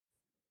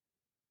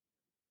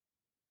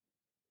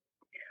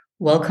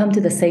Welcome to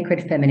the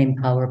Sacred Feminine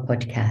Power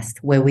podcast,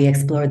 where we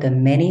explore the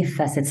many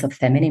facets of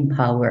feminine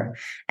power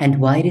and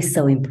why it is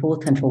so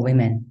important for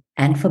women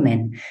and for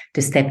men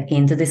to step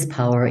into this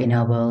power in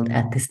our world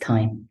at this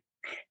time.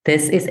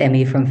 This is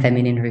Emmy from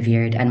Feminine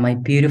Revered, and my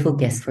beautiful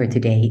guest for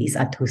today is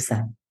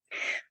Atousa.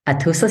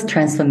 Atousa's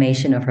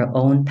transformation of her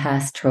own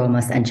past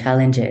traumas and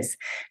challenges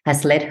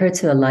has led her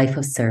to a life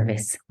of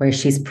service, where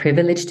she's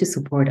privileged to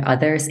support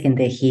others in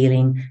their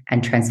healing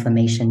and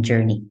transformation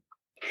journey.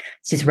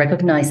 She's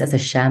recognized as a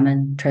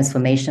shaman,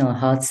 transformational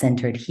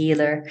heart-centered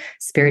healer,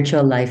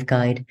 spiritual life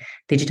guide,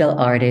 digital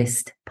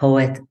artist,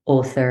 poet,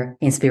 author,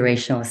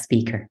 inspirational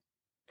speaker.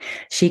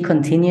 She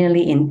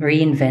continually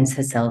reinvents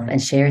herself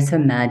and shares her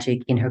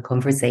magic in her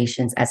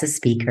conversations as a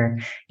speaker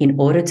in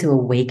order to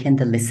awaken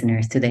the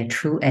listeners to their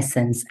true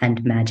essence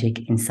and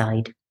magic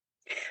inside.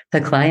 Her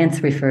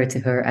clients refer to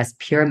her as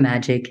pure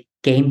magic,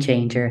 game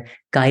changer,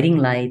 guiding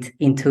light,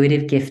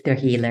 intuitive gifter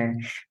healer,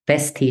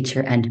 best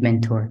teacher, and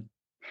mentor.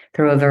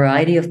 Through a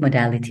variety of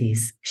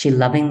modalities, she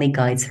lovingly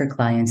guides her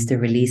clients to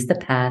release the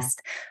past,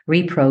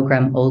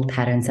 reprogram old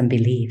patterns and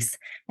beliefs,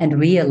 and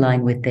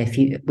realign with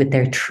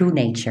their true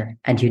nature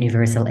and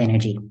universal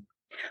energy.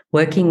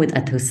 Working with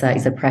Atousa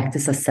is a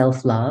practice of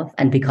self-love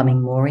and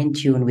becoming more in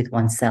tune with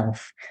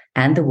oneself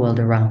and the world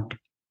around.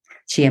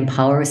 She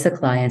empowers her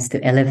clients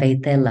to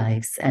elevate their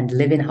lives and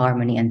live in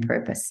harmony and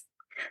purpose.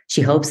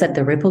 She hopes that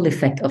the ripple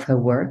effect of her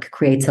work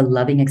creates a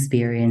loving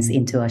experience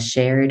into a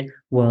shared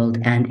world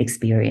and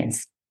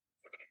experience.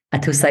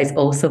 Atousa is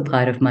also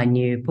part of my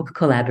new book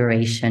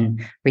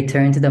collaboration,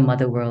 Return to the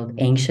Mother World,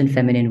 Ancient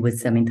Feminine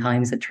Wisdom in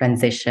Times of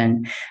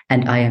Transition.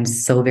 And I am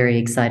so very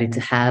excited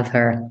to have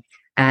her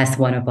as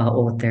one of our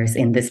authors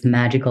in this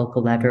magical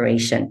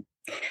collaboration.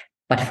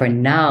 But for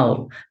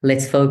now,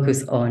 let's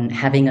focus on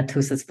having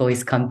Atousa's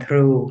voice come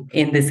through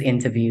in this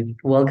interview.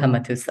 Welcome,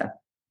 Atousa.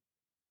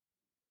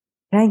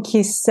 Thank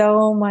you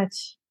so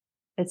much.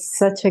 It's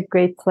such a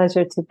great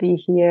pleasure to be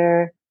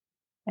here.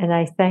 And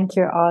I thank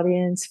your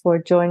audience for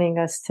joining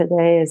us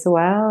today as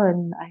well.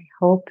 And I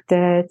hope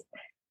that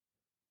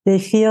they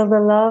feel the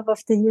love of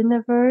the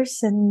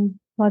universe and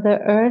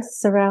Mother Earth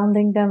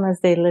surrounding them as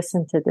they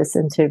listen to this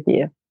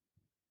interview.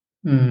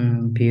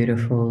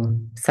 Beautiful.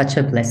 Such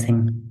a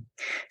blessing.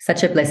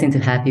 Such a blessing to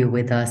have you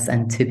with us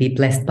and to be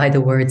blessed by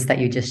the words that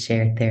you just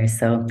shared there.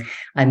 So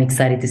I'm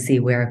excited to see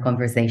where our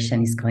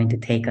conversation is going to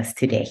take us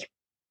today.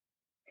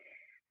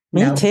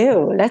 Me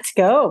too. Let's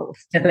go.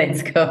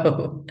 Let's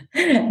go.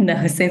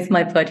 Now, since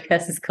my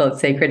podcast is called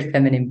Sacred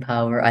Feminine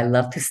Power, I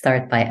love to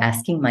start by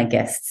asking my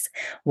guests,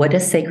 what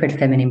does sacred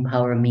feminine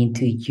power mean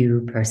to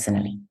you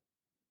personally?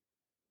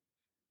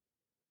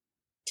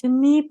 To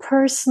me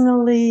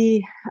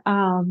personally,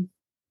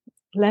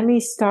 let me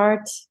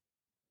start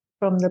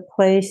from the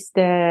place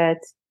that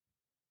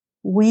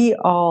we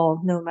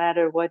all, no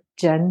matter what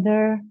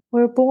gender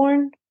we're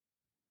born,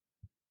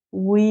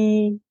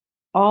 we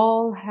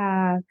all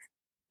have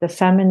the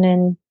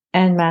feminine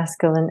and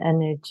masculine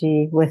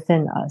energy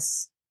within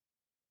us.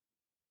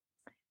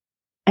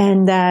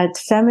 And that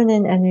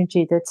feminine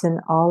energy that's in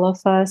all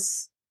of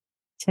us,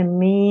 to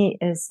me,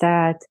 is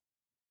that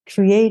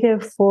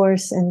creative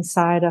force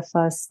inside of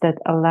us that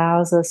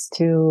allows us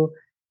to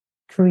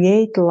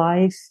create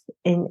life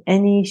in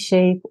any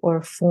shape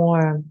or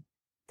form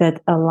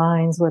that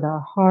aligns with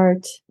our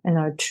heart and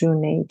our true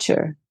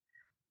nature.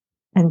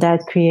 And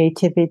that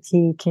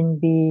creativity can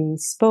be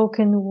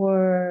spoken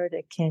word,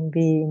 it can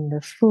be in the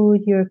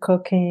food you're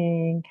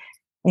cooking,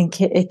 and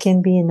it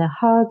can be in a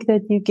hug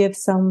that you give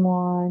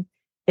someone.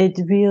 It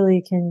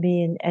really can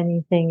be in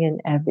anything and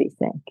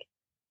everything.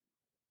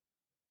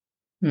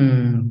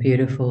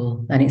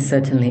 Beautiful. And it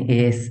certainly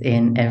is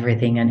in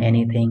everything and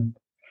anything.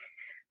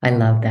 I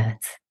love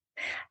that.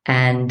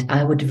 And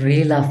I would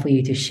really love for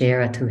you to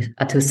share,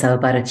 Atousa,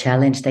 about a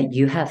challenge that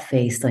you have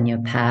faced on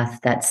your path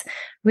that's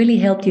really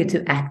helped you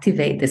to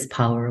activate this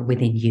power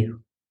within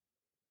you.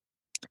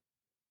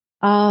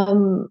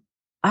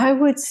 I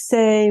would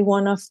say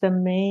one of the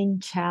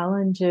main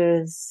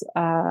challenges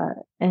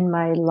in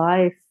my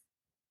life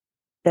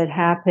that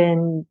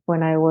happened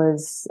when I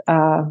was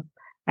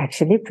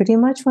actually pretty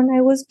much when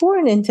I was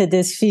born into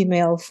this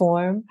female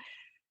form.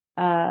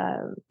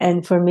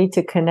 And for me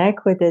to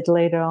connect with it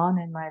later on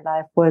in my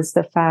life was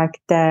the fact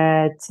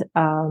that,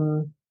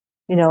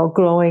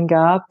 growing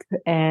up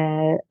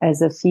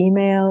as a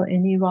female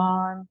in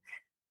Iran,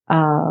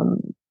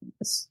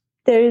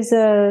 there's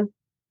a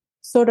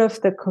sort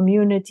of the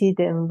community,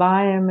 the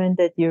environment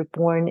that you're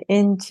born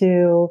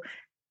into.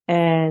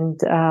 And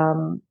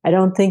I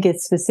don't think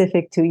it's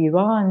specific to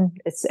Iran.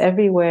 It's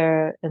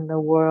everywhere in the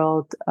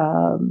world.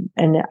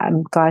 And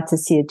I'm glad to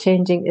see it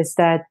changing, is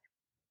that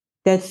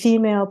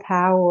female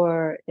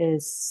power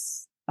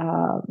is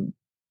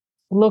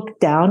looked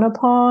down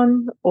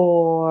upon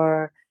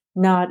or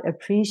not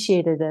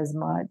appreciated as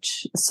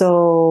much.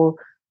 So,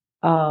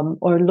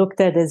 or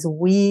looked at as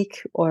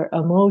weak or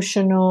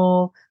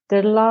emotional. There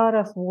are a lot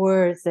of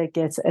words that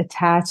gets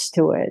attached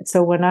to it.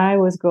 So when I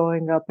was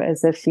growing up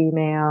as a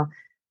female,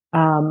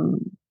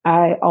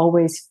 I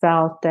always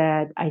felt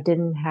that I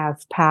didn't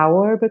have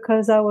power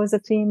because I was a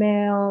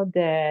female,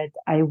 that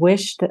I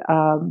wished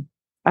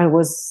I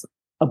was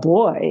a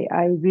boy.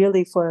 I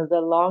really, for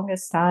the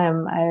longest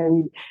time,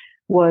 I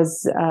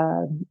was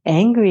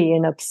angry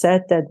and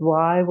upset that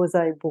why was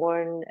I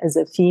born as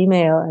a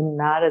female and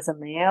not as a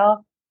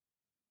male?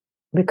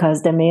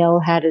 Because the male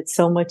had it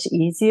so much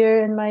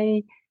easier in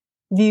my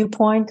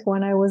viewpoint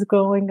when I was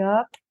growing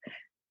up.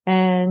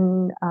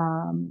 And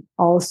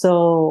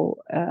also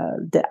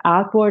the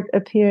outward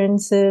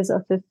appearances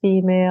of the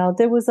female.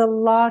 There was a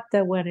lot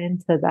that went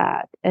into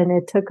that. And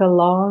it took a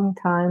long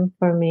time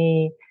for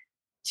me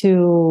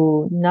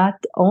to not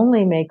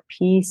only make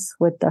peace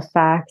with the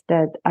fact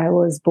that I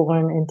was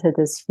born into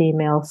this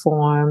female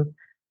form,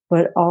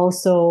 but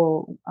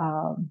also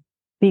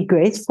be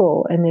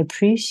grateful and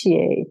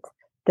appreciate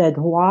that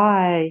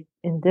why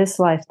in this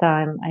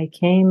lifetime I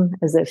came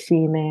as a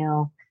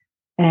female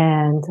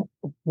and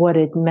what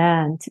it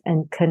meant,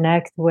 and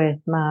connect with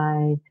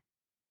my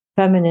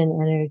feminine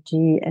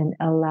energy and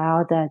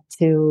allow that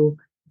to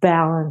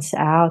balance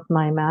out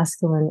my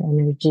masculine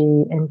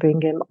energy and bring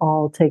them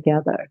all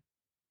together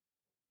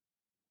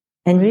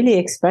and really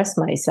express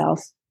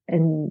myself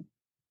and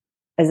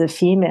as a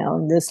female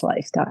in this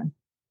lifetime.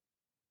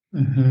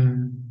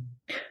 Mm-hmm.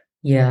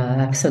 Yeah,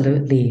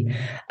 absolutely.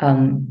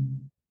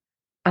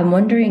 I'm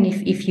wondering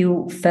if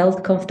you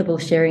felt comfortable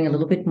sharing a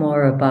little bit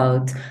more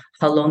about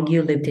how long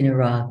you lived in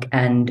Iraq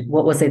and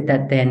what was it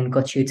that then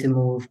got you to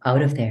move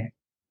out of there?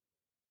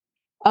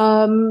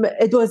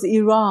 It was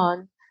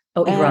Iran.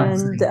 Oh, Iran,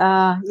 And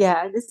sorry.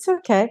 yeah, it's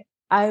okay.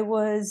 I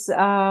was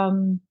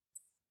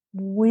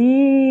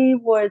we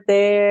were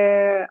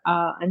there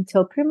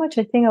until pretty much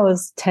I think I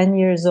was 10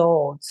 years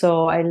old.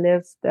 So I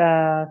lived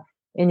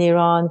in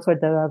Iran for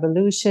the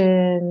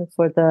revolution,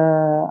 for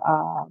the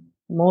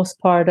most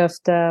part of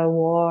the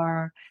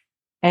war.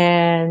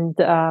 And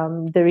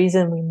the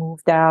reason we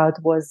moved out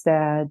was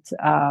that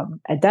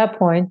at that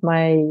point,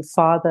 my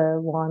father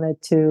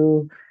wanted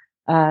to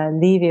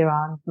leave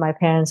Iran. My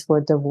parents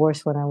were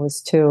divorced when I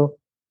was two.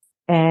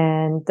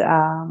 And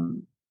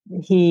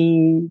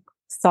he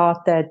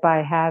thought that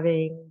by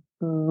having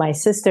my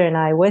sister and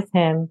I with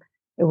him,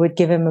 it would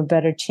give him a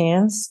better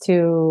chance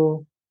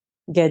to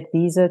get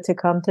visa to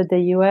come to the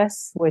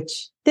US,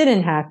 which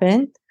didn't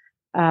happen.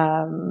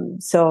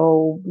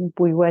 So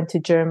we went to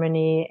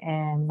Germany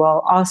and,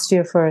 well,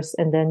 Austria first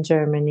and then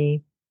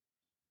Germany.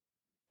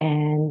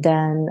 And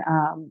then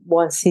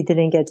once he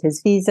didn't get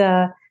his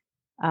visa,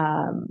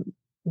 um,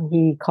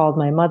 he called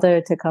my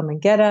mother to come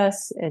and get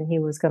us, and he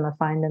was going to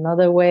find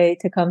another way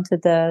to come to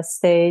the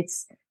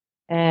States.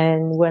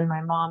 And when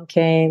my mom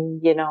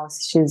came,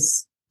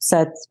 she's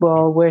said,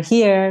 well, we're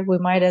here. We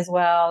might as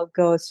well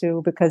go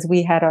through, because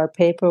we had our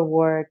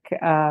paperwork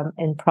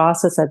in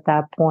process at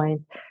that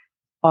point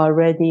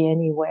already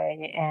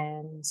anyway.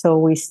 And so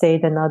we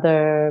stayed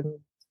another,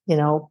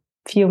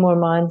 few more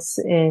months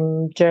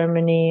in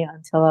Germany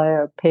until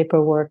our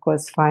paperwork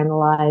was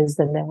finalized.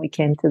 And then we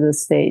came to the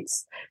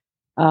States.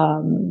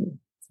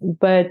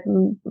 But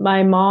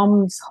my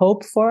mom's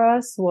hope for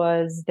us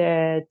was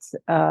that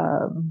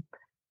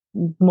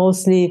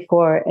mostly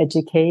for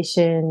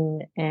education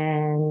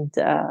and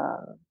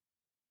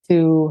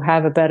to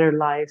have a better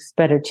life,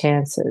 better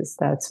chances.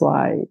 That's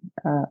why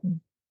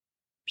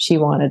she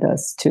wanted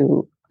us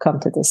to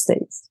come to the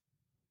States.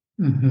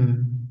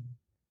 Mm-hmm.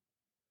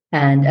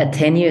 And at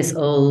 10 years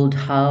old,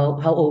 how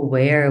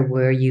aware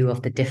were you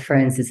of the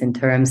differences in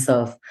terms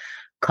of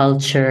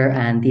culture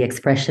and the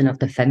expression of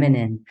the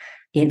feminine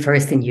in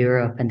first in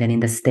Europe and then in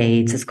the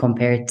States as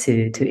compared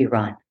to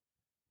Iran?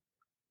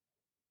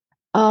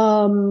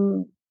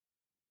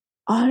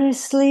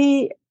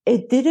 Honestly,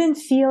 it didn't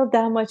feel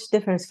that much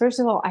difference. First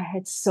of all, I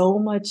had so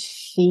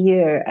much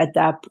fear at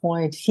that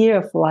point, fear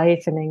of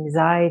life and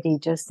anxiety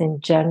just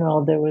in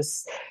general. There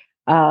was,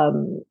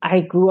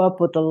 I grew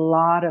up with a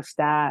lot of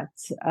that.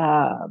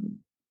 I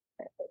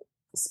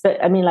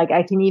mean, like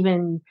I can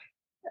even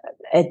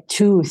at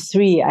 2,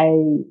 3,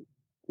 I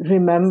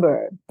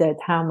remember that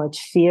how much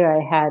fear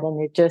I had,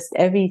 and it just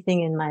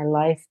everything in my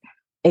life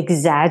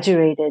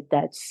exaggerated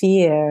that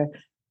fear.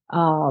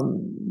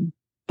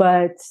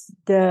 But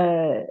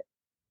the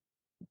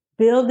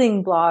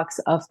building blocks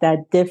of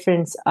that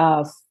difference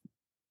of,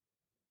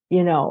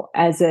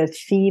 as a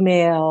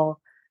female,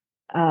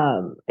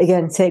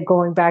 again,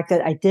 going back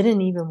that I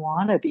didn't even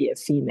want to be a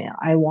female.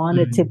 I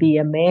wanted to be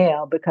a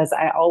male because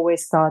I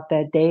always thought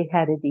that they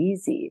had it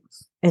easy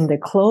in the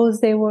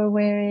clothes they were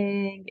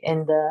wearing,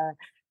 and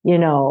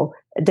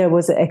there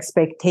was an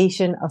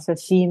expectation of a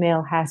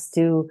female has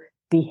to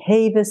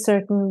behave a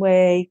certain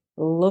way,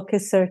 look a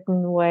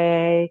certain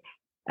way.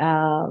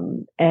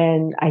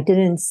 And I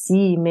didn't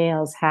see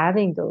males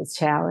having those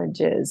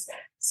challenges.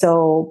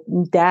 So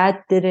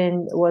that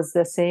was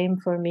the same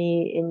for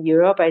me in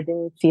Europe. I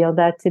didn't feel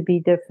that to be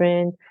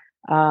different.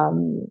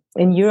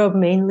 In Europe,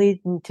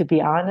 mainly, to be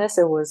honest,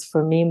 it was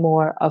for me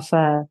more of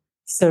a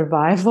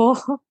survival.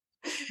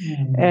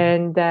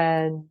 And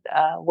then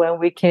when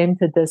we came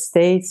to the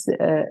States,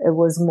 it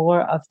was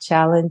more of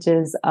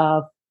challenges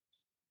of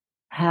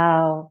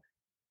how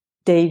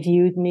they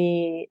viewed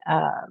me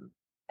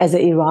as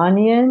an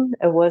Iranian.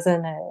 It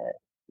wasn't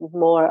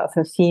more of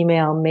a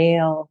female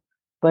male,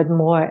 but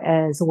more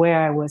as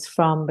where I was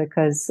from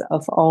because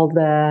of all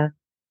the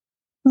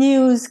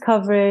news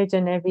coverage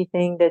and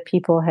everything that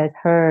people had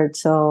heard.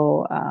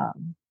 So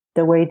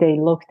the way they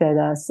looked at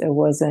us, it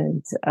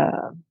wasn't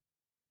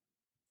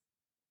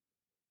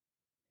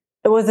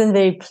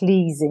very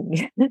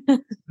pleasing.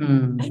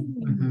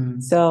 Mm-hmm.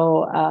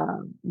 So,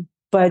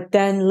 but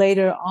then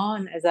later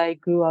on, as I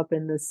grew up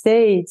in the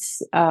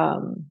States,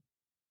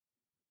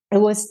 it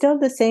was still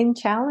the same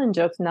challenge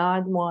of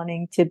not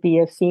wanting to be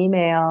a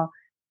female,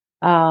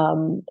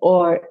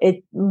 or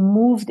it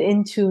moved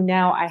into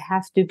now I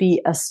have to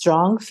be a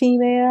strong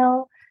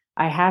female.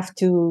 I have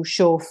to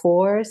show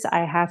force.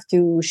 I have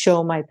to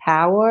show my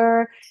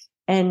power.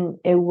 And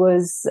it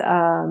was,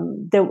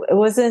 it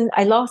wasn't,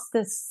 I lost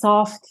the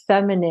soft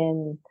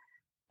feminine,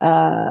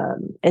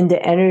 and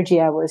the energy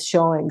I was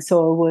showing.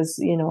 So it was,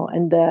 in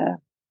the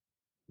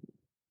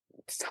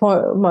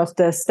form of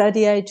the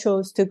study I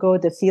chose to go,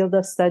 the field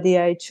of study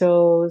I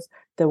chose,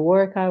 the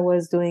work I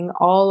was doing,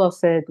 all of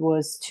it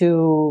was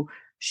to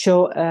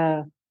show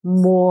a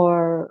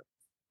more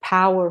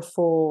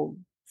powerful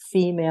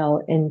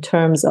female in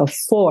terms of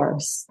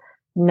force,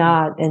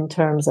 not in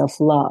terms of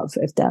love,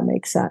 if that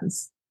makes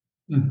sense.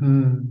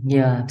 Mm-hmm.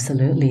 Yeah,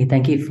 absolutely.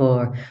 Thank you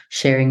for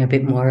sharing a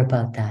bit more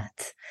about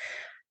that.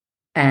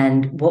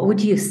 And what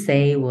would you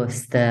say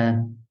was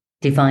the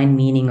divine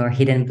meaning or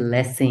hidden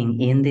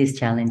blessing in these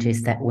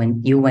challenges that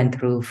when you went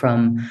through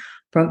from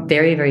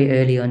very, very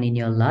early on in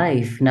your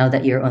life, now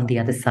that you're on the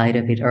other side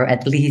of it, or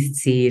at least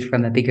see it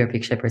from a bigger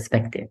picture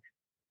perspective?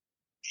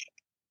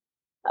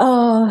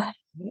 Uh,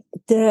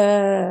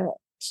 the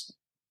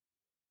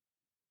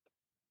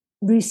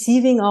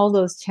receiving all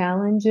those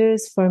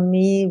challenges for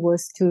me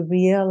was to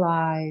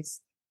realize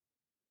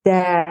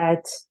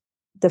that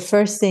the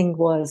first thing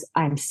was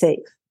I'm safe.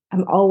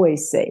 I'm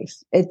always safe.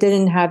 It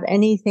didn't have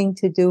anything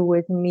to do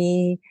with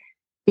me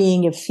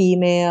being a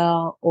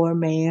female or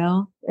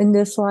male in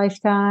this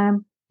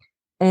lifetime,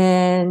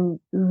 and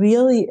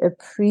really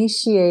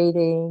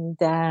appreciating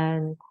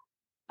then,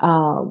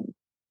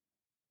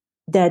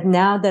 that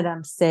now that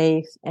I'm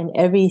safe and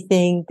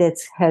everything that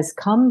has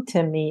come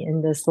to me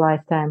in this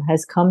lifetime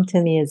has come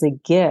to me as a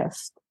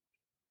gift.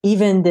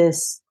 Even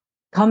this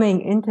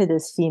coming into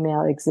this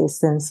female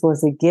existence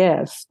was a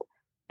gift.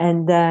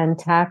 And then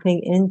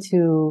tapping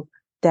into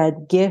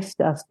that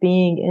gift of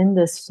being in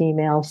this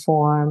female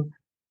form,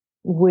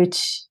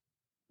 which,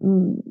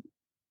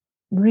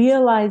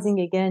 realizing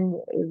again,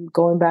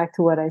 going back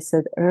to what I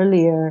said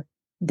earlier,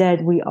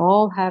 that we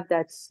all have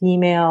that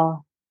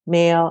female,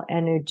 male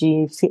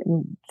energy,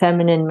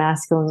 feminine,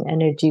 masculine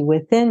energy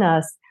within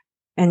us,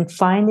 and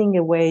finding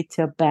a way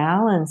to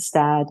balance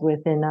that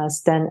within us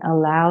then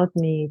allowed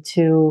me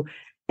to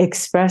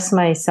express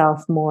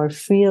myself more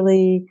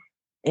freely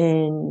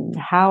in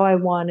how I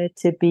wanted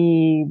to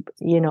be,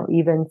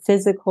 even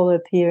physical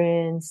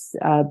appearance,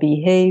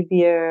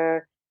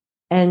 behavior,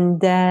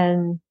 and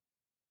then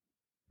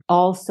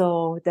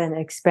also then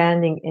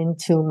expanding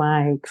into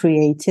my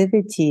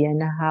creativity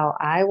and how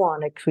I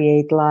want to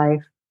create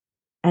life,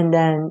 and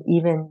then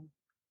even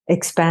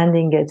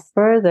expanding it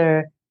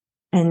further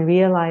and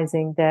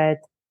realizing that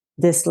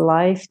this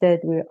life that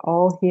we're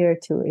all here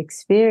to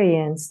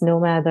experience, no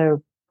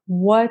matter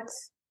what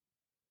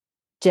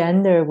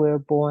gender we're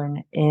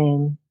born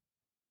in,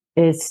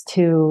 is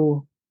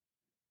to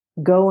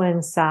go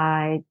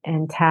inside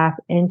and tap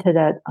into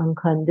that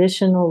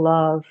unconditional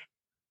love,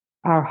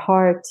 our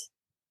heart,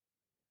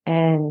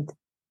 and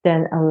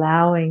then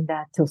allowing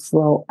that to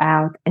flow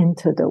out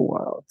into the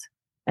world.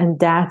 And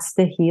that's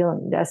the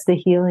healing. That's the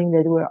healing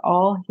that we're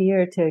all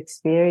here to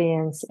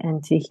experience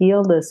and to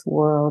heal this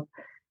world,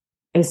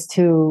 is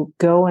to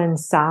go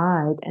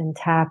inside and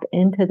tap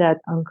into that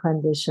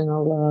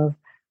unconditional love,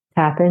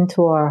 tap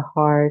into our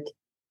heart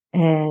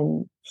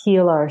and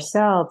heal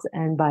ourselves.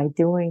 And by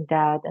doing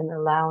that and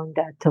allowing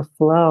that to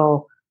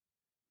flow,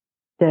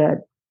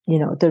 the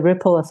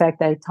ripple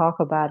effect I talk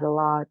about a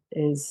lot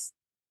is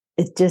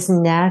it just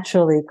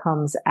naturally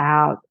comes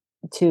out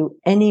to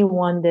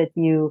anyone that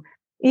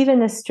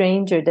even a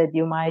stranger that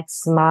you might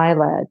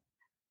smile at.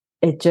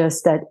 It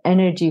just, that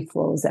energy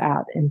flows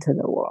out into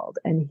the world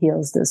and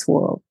heals this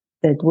world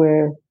that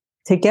we're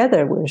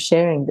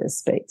sharing this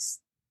space.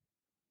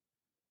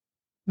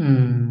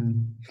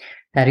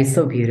 That is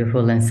so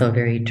beautiful and so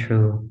very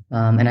true.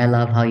 And I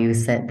love how you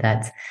said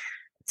that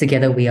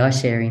together we are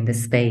sharing the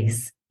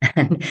space.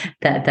 And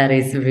that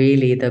is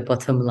really the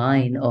bottom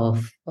line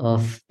of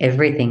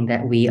everything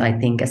that we, I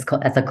think, as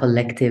a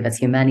collective, as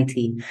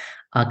humanity,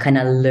 are kind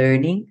of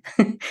learning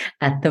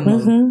at the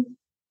moment,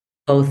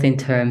 both in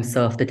terms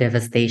of the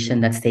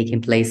devastation that's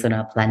taking place on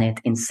our planet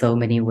in so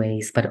many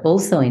ways, but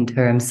also in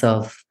terms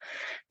of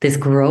this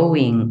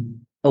growing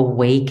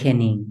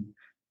awakening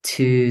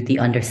to the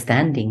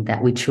understanding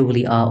that we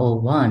truly are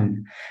all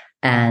one.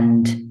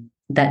 And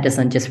that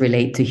doesn't just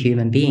relate to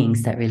human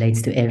beings, that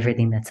relates to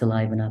everything that's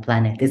alive on our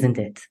planet, isn't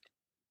it?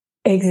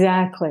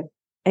 Exactly.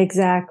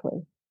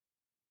 Exactly.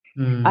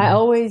 I Mm.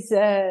 always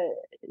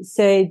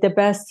say the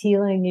best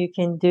healing you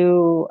can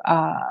do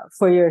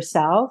for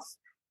yourself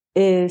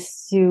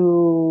is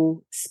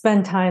to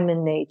spend time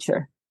in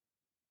nature.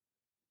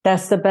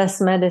 That's the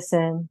best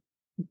medicine,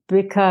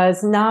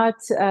 because not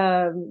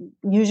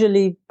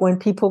usually when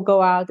people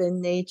go out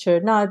in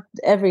nature, not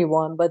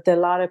everyone, but there are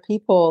a lot of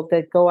people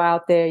that go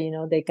out there,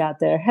 they got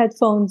their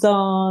headphones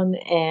on,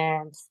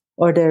 and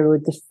or they're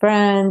with the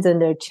friends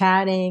and they're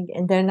chatting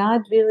and they're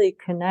not really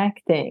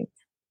connecting.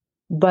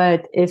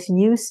 But if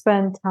you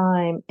spend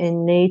time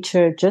in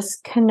nature,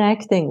 just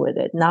connecting with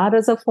it, not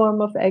as a form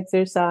of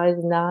exercise,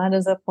 not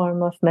as a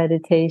form of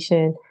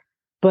meditation,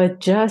 but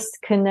just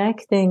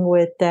connecting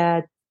with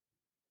the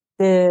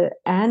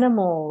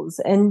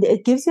animals, and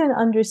it gives you an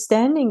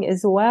understanding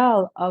as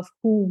well of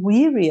who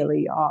we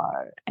really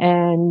are,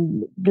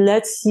 and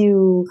lets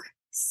you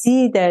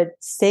see that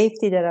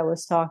safety that I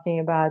was talking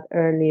about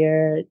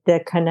earlier, the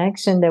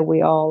connection that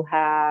we all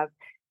have,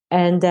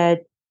 and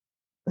that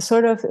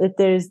sort of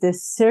there's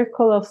this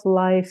circle of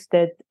life,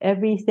 that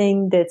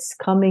everything that's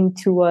coming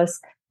to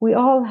us, we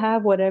all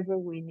have whatever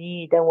we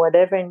need, and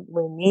whatever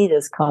we need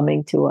is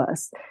coming to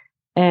us.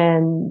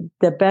 And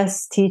the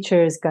best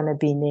teacher is going to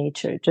be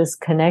nature, just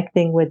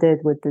connecting with it,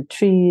 with the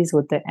trees,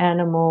 with the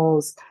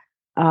animals.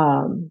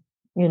 Um,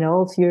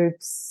 if you're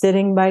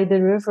sitting by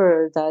the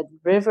river, that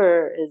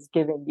river is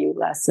giving you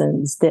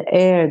lessons, the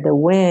air, the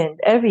wind,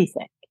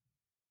 everything.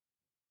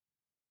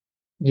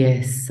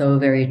 Yes, so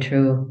very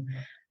true.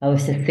 I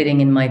was just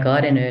sitting in my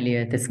garden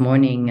earlier this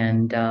morning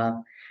and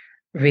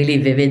really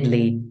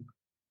vividly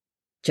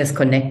just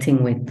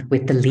connecting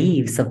with the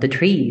leaves of the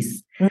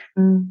trees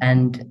Mm-hmm.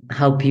 and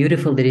how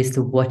beautiful it is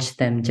to watch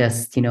them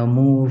just,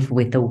 move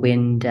with the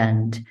wind,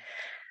 and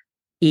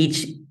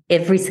each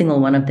every single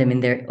one of them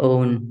in their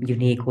own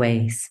unique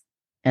ways.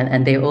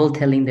 And they're all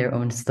telling their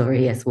own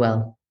story as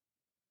well.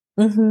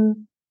 Mm-hmm.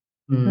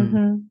 Mm.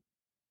 Mm-hmm.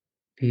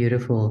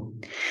 Beautiful.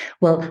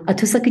 Well,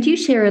 Atousa, could you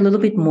share a little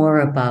bit more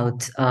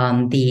about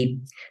the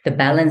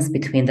balance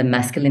between the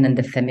masculine and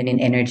the feminine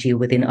energy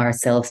within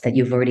ourselves that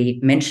you've already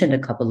mentioned a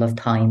couple of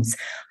times?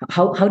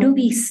 How do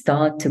we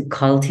start to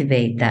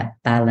cultivate that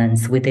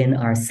balance within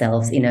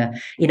ourselves in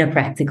a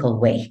practical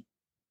way?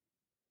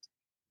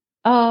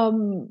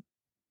 Um,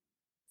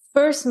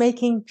 First,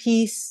 making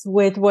peace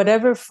with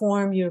whatever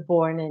form you're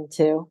born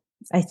into.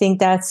 I think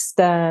that's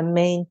the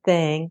main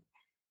thing.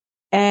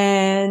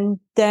 And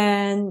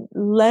then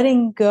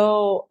letting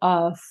go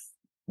of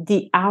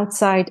the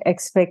outside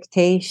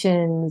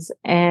expectations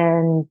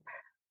and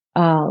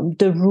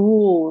the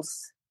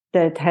rules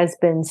that has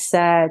been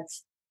set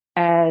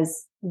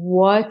as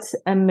what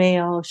a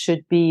male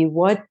should be,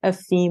 what a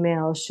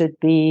female should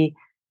be.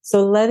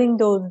 So letting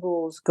those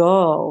rules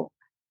go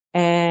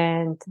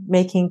and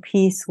making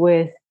peace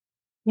with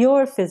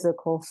your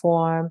physical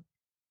form,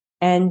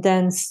 and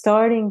then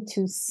starting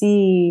to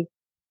see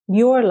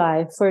your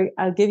life.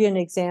 I'll give you an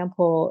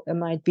example, it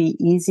might be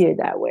easier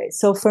that way.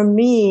 So for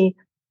me,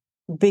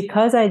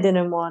 because I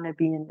didn't want to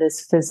be in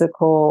this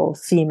physical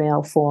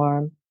female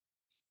form,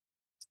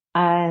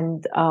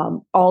 and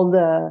all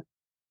the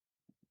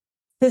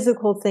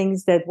physical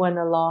things that went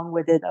along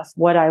with it, of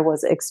what I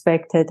was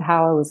expected,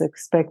 how I was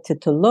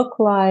expected to look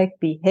like,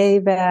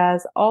 behave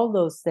as, all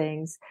those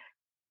things,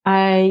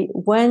 I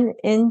went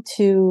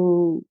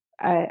into,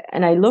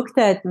 and I looked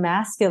at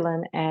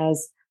masculine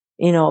as,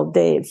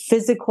 the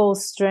physical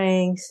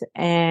strength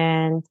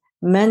and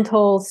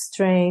mental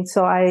strength.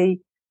 So I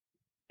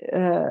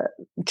uh,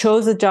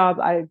 chose a job.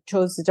 I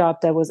chose a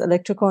job that was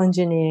electrical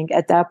engineering.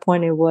 At that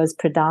point, it was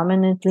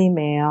predominantly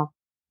male.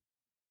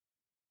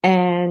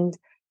 And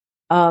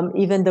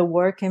even the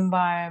work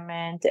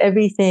environment,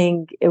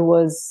 everything, it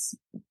was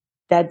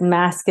that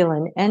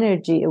masculine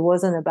energy. It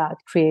wasn't about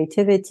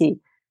creativity.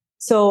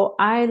 So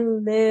I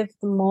lived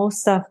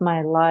most of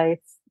my life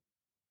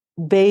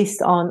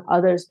based on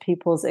others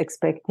people's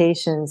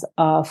expectations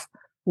of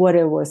what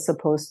it was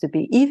supposed to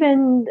be.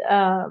 Even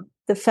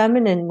the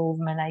feminine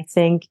movement, I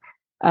think,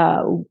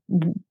 uh,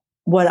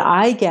 what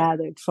I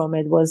gathered from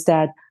it was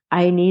that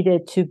I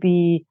needed to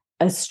be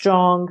a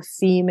strong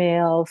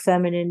female.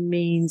 Feminine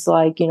means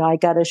like, I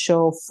got to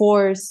show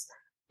force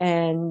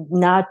and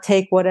not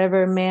take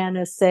whatever man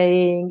is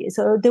saying.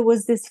 So there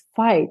was this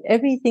fight.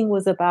 Everything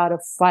was about a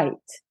fight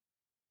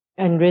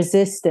and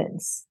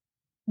resistance.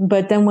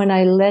 But then when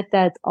I let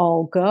that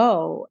all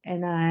go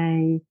and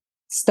I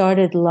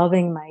started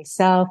loving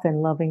myself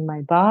and loving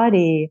my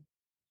body,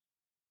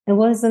 it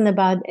wasn't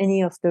about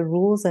any of the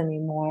rules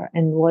anymore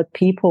and what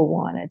people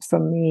wanted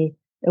from me.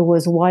 It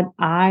was what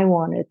I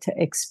wanted to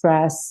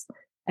express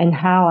and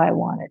how I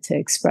wanted to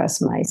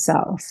express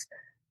myself.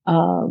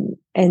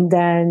 And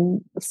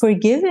then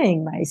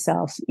forgiving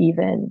myself,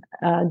 even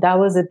that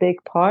was a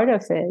big part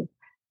of it.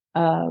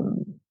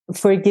 Um,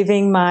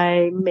 Forgiving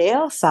my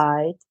male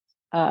side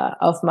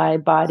of my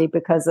body,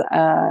 because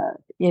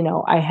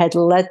I had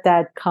let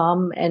that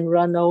come and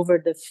run over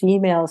the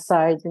female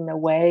side in a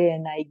way,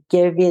 and I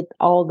gave it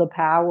all the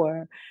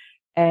power.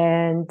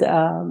 And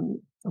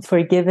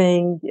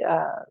forgiving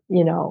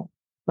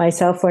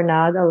myself for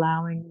not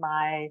allowing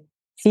my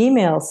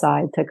female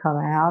side to come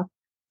out.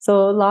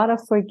 So a lot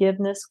of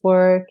forgiveness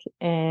work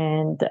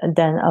and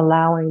then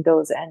allowing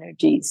those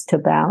energies to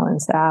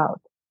balance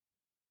out.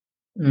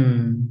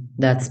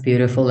 That's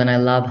beautiful. And I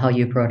love how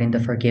you brought in the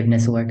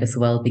forgiveness work as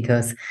well,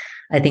 because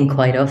I think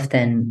quite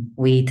often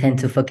we tend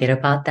to forget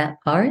about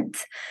that part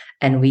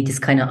and we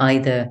just kind of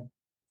either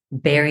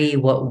bury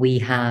what we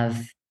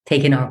have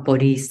taken our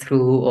bodies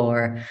through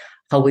or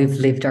how we've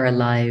lived our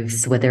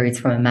lives, whether it's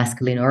from a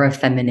masculine or a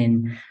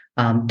feminine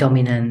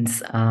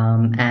dominance,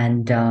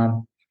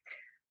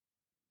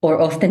 or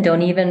often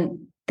don't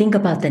even think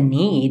about the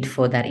need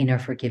for that inner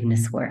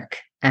forgiveness work.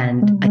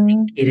 And I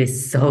think it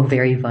is so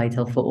very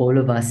vital for all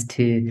of us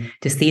to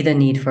see the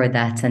need for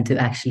that and to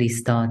actually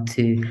start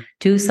to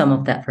do some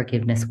of that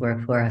forgiveness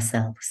work for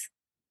ourselves.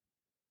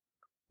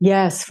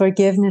 Yes,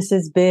 forgiveness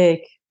is big.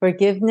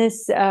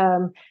 Forgiveness,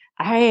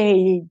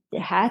 I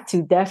had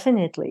to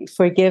definitely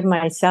forgive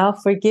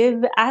myself,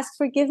 ask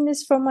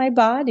forgiveness from my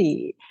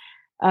body.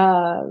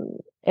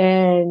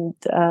 And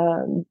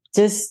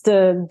just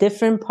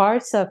different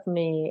parts of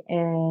me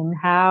and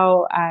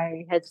how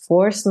I had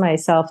forced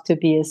myself to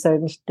be a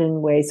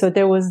certain way. So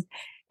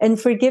and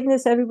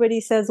forgiveness,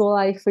 everybody says, well,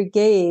 I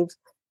forgave.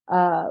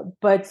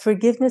 But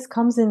forgiveness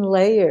comes in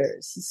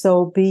layers.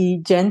 So be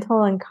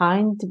gentle and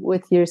kind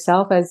with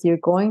yourself as you're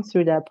going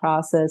through that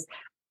process,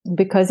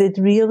 because it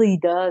really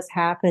does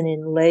happen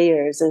in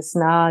layers. It's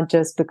not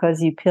just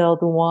because you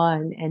peeled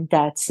one and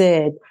that's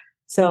it.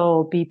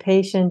 So be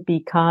patient,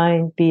 be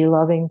kind, be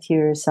loving to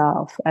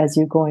yourself as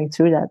you're going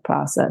through that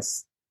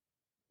process.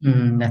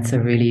 That's a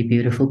really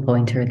beautiful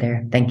pointer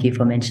there. Thank you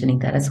for mentioning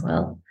that as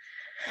well.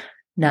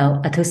 Now,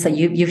 Atousa,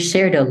 you've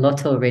shared a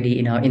lot already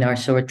in our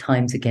short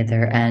time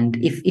together. And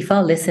if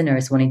our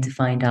listeners wanting to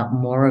find out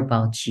more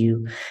about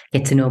you,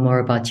 get to know more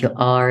about your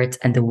art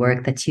and the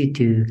work that you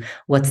do,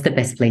 what's the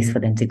best place for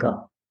them to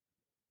go?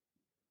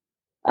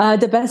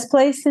 The best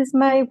place is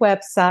my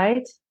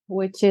website,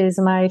 which is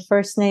my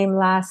first name,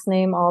 last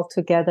name,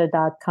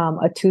 altogether.com,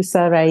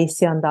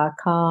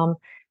 atousaraisian.com.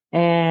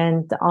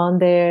 And on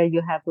there,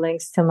 you have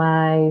links to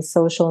my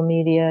social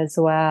media as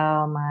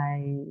well.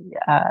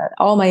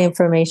 All my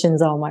information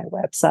is on my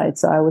website.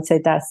 So I would say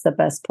that's the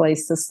best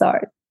place to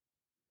start.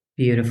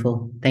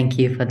 Beautiful. Thank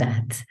you for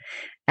that.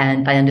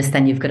 And I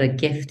understand you've got a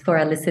gift for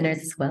our listeners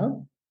as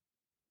well.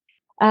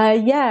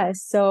 Yeah.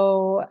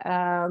 So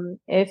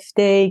if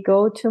they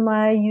go to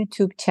my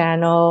YouTube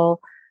channel,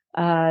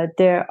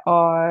 there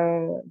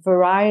are a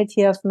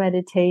variety of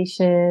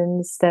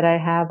meditations that I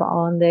have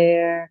on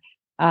there.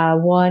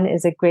 One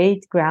is a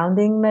great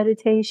grounding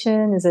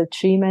meditation, is a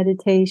tree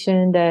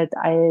meditation that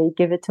I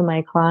give it to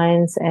my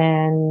clients,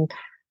 and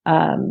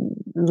a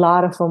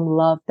lot of them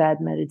love that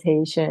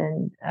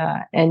meditation.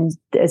 And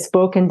it's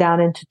broken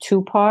down into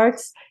two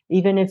parts.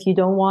 Even if you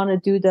don't want to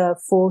do the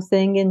full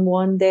thing in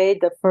one day,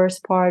 the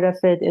first part of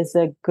it is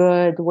a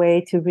good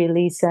way to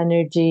release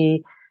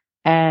energy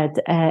at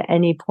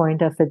any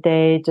point of the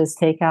day. Just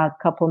take out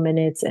a couple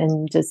minutes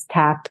and just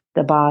tap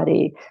the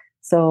body.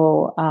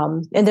 So,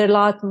 and there are a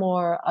lot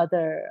more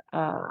other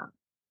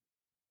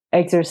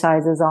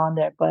exercises on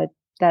there, but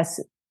that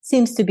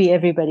seems to be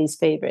everybody's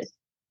favorite.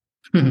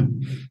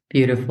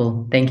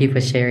 Beautiful. Thank you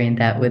for sharing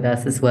that with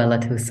us as well,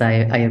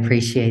 Atousa. I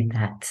appreciate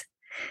that.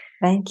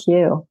 Thank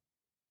you.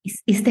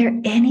 Is there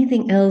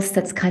anything else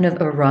that's kind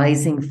of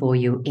arising for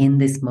you in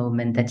this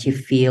moment that you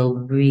feel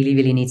really,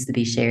 really needs to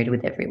be shared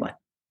with everyone?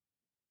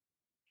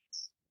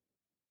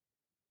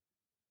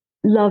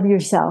 Love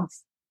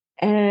yourself.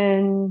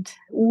 And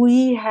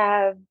we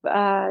have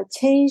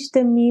changed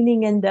the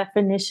meaning and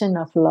definition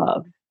of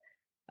love.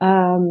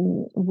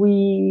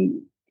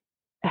 We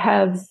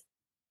have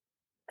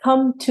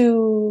come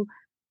to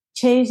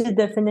change the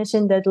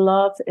definition that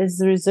love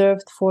is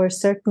reserved for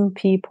certain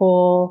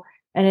people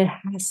and it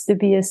has to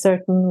be a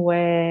certain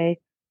way.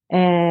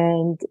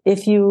 And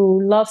if you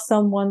love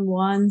someone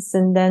once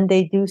and then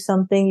they do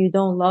something, you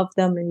don't love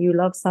them and you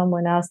love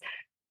someone else,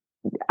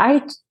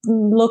 I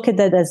look at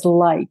that as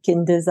like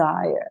and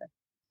desire.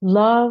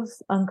 Love,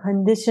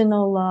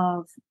 unconditional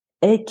love,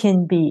 it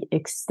can be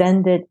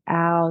extended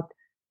out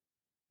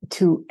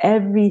to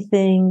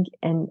everything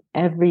and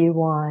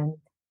everyone.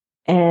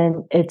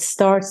 And it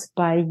starts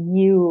by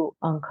you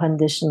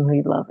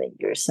unconditionally loving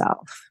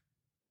yourself.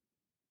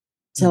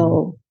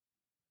 So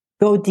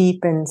go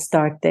deep and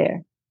start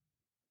there.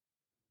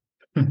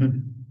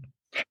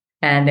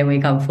 And then we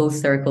come full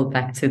circle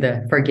back to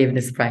the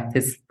forgiveness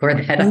practice for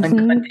that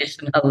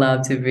unconditional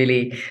love to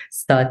really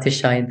start to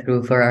shine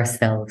through for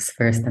ourselves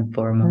first and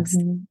foremost.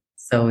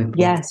 So important.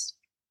 Yes.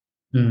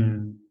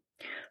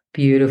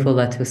 Beautiful,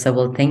 Atousa.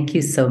 Well, thank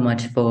you so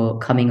much for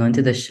coming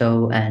onto the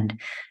show and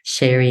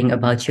sharing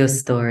about your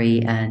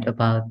story and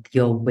about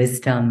your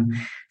wisdom.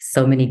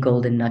 So many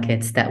golden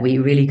nuggets that we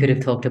really could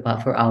have talked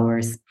about for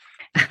hours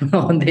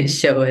on this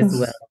show as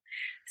well.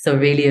 So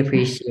really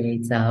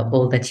appreciate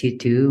all that you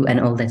do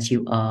and all that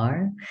you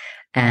are.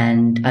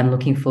 And I'm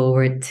looking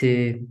forward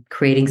to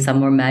creating some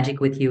more magic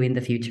with you in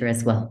the future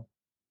as well.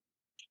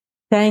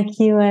 Thank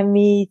you,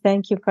 Emmy.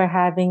 Thank you for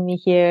having me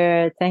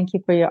here. Thank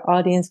you for your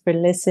audience for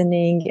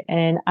listening.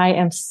 And I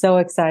am so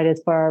excited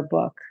for our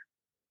book.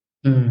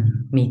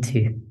 Me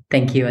too.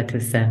 Thank you,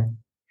 Atousa.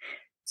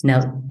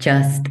 Now,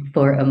 just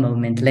for a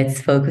moment,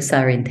 let's focus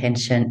our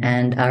intention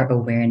and our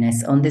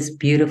awareness on this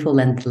beautiful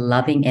and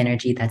loving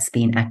energy that's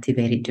been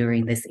activated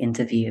during this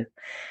interview.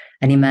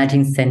 And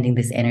imagine sending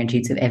this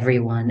energy to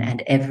everyone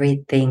and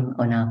everything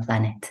on our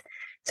planet.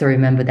 So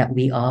remember that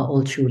we are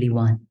all truly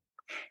one.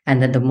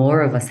 And that the more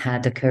of us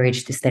had the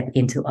courage to step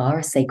into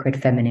our sacred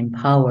feminine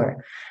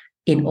power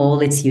in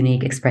all its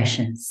unique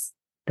expressions,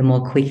 the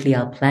more quickly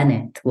our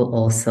planet will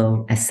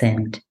also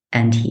ascend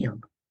and heal.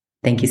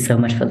 Thank you so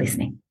much for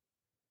listening.